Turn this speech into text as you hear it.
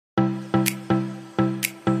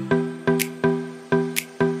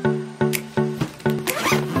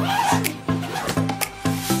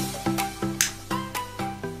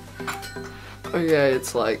Okay,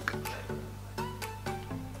 it's like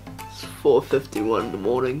 4:51 in the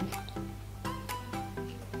morning.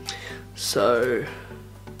 So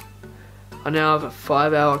I now have a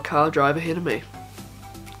 5-hour car drive ahead of me.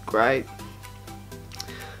 Great.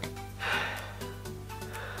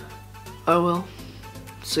 Oh well.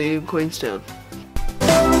 See you in Queenstown.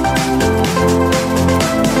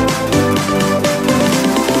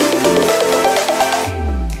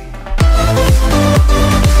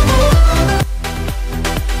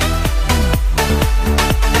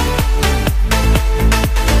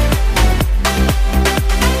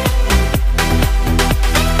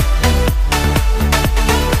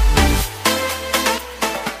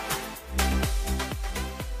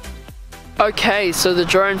 Okay, so the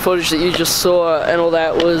drone footage that you just saw and all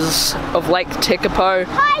that was of Lake Tekapo.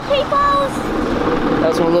 Hi, peoples! That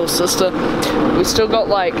was my little sister. We still got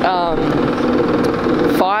like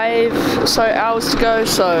 5 or so hours to go,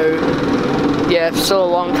 so yeah, still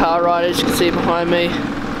a long car ride as you can see behind me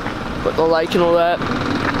with the lake and all that.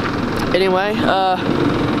 Anyway,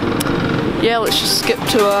 yeah, let's just skip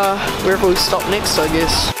to wherever we stop next, I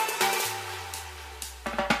guess.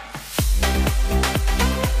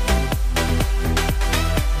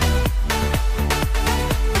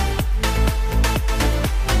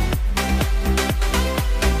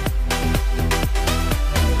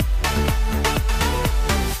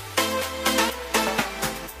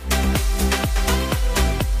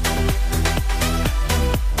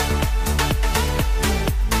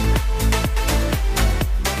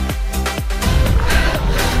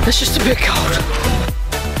 It's just a bit cold.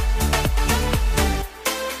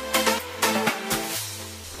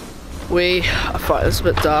 It's a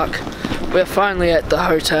bit dark. We're finally at the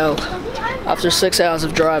hotel after 6 hours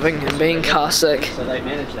of driving and being car sick.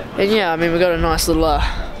 And yeah, I mean, we got a nice little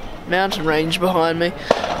mountain range behind me.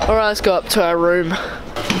 Alright, let's go up to our room.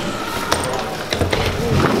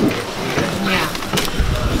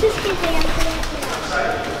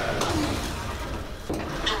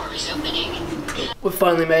 We've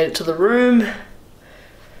finally made it to the room.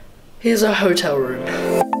 Here's our hotel room.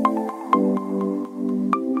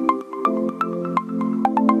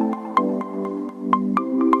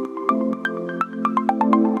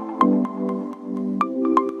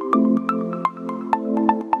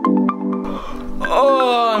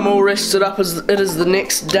 Oh, I'm all rested up as it is the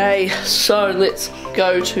next day. So let's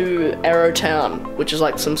go to Arrowtown, which is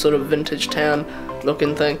like some sort of vintage town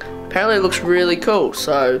looking thing. Apparently it looks really cool,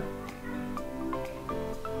 so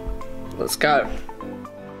let's go.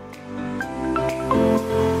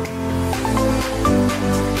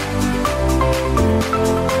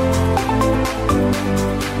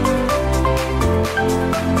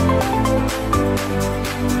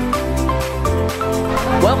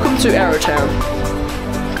 Welcome to Arrowtown.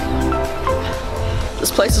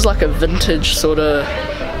 This place is like a vintage sort of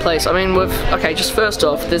place. I mean, okay, just first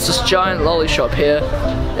off, there's this giant lolly shop here.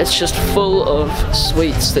 It's just full of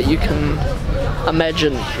sweets that you can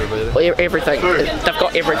imagine. Everything. They've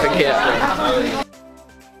got everything here.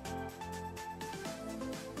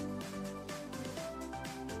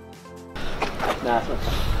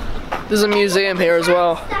 There's a museum here as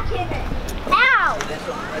well. Ow!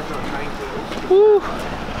 Woo.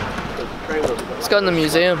 Let's go in the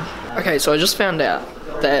museum. Okay, so I just found out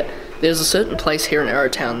that there's a certain place here in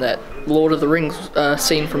Arrowtown that Lord of the Rings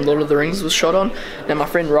scene from Lord of the Rings was shot on. Now my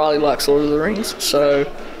friend Riley likes Lord of the Rings, so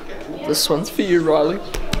this one's for you, Riley.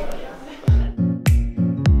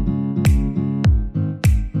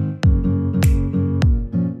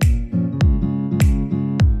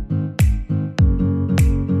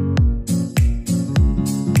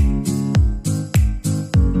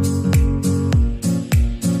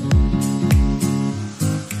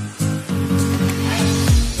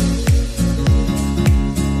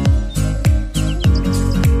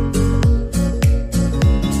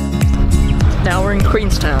 Now we're in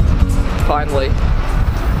Queenstown, finally.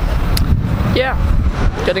 Yeah,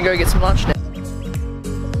 gonna go get some lunch now.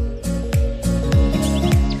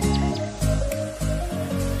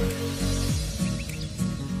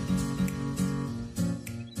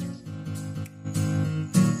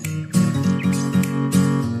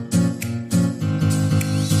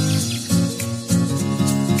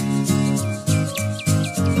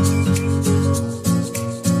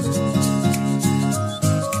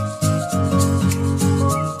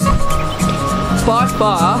 By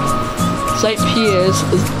far, St. Pierre's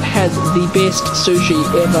has the best sushi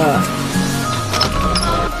ever.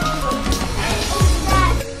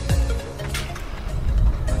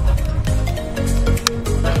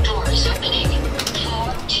 Doors opening. 4-2.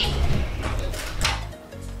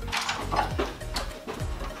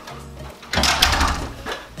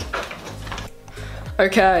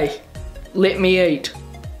 Okay, let me eat.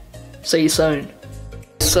 See you soon.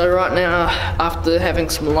 So right now, after having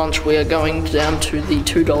some lunch, we are going down to the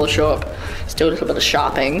 $2 shop. Still a little bit of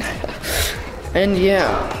shopping. And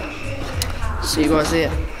yeah, see you guys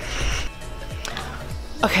there.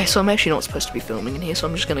 Okay, so I'm actually not supposed to be filming in here, so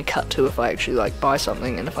I'm just gonna cut to if I actually like buy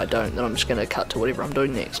something, and if I don't, then I'm just gonna cut to whatever I'm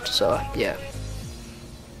doing next. So yeah.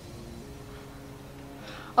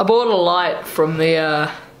 I bought a light from the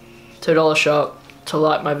 $2 shop to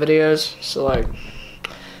light my videos, so like,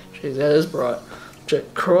 jeez, that is bright.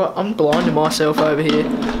 I'm blinding myself over here.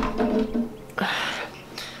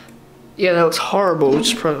 Yeah, that looks horrible.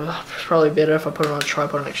 It's probably better if I put it on a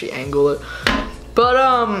tripod and actually angle it. But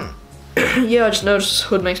yeah, I just noticed this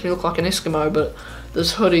hood makes me look like an Eskimo, but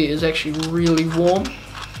this hoodie is actually really warm.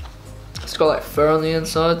 It's got like fur on the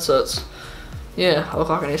inside, so it's, yeah, I look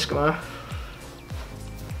like an Eskimo.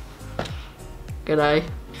 G'day.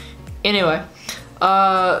 Anyway,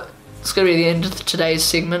 it's gonna be the end of today's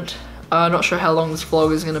segment. Not sure how long this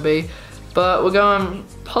vlog is gonna be, but we're going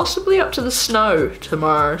possibly up to the snow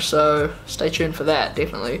tomorrow, so stay tuned for that,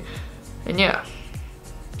 definitely. And yeah,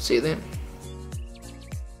 see you then.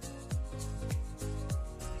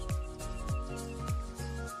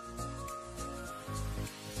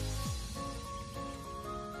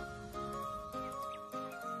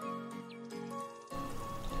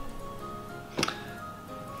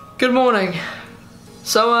 Good morning.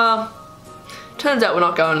 So, turns out we're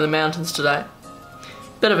not going to the mountains today.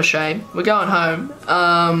 Bit of a shame. We're going home.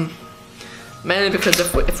 Mainly because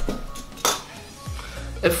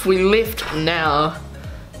if we left now,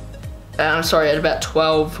 sorry, at about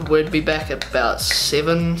 12, we'd be back at about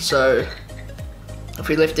 7. So if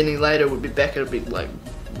we left any later, we'd be back at like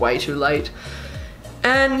way too late.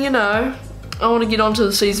 And you know, I want to get onto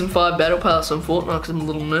the season 5 battle pass on Fortnite because I'm a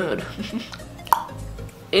little nerd.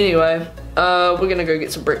 Anyway, we're gonna go get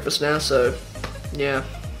some breakfast now, so yeah.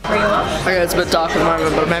 Okay, it's a bit dark at the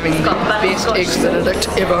moment, but I'm having the best eggs Benedict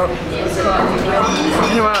ever.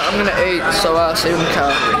 Anyway, I'm gonna eat, so see you in the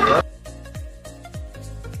car.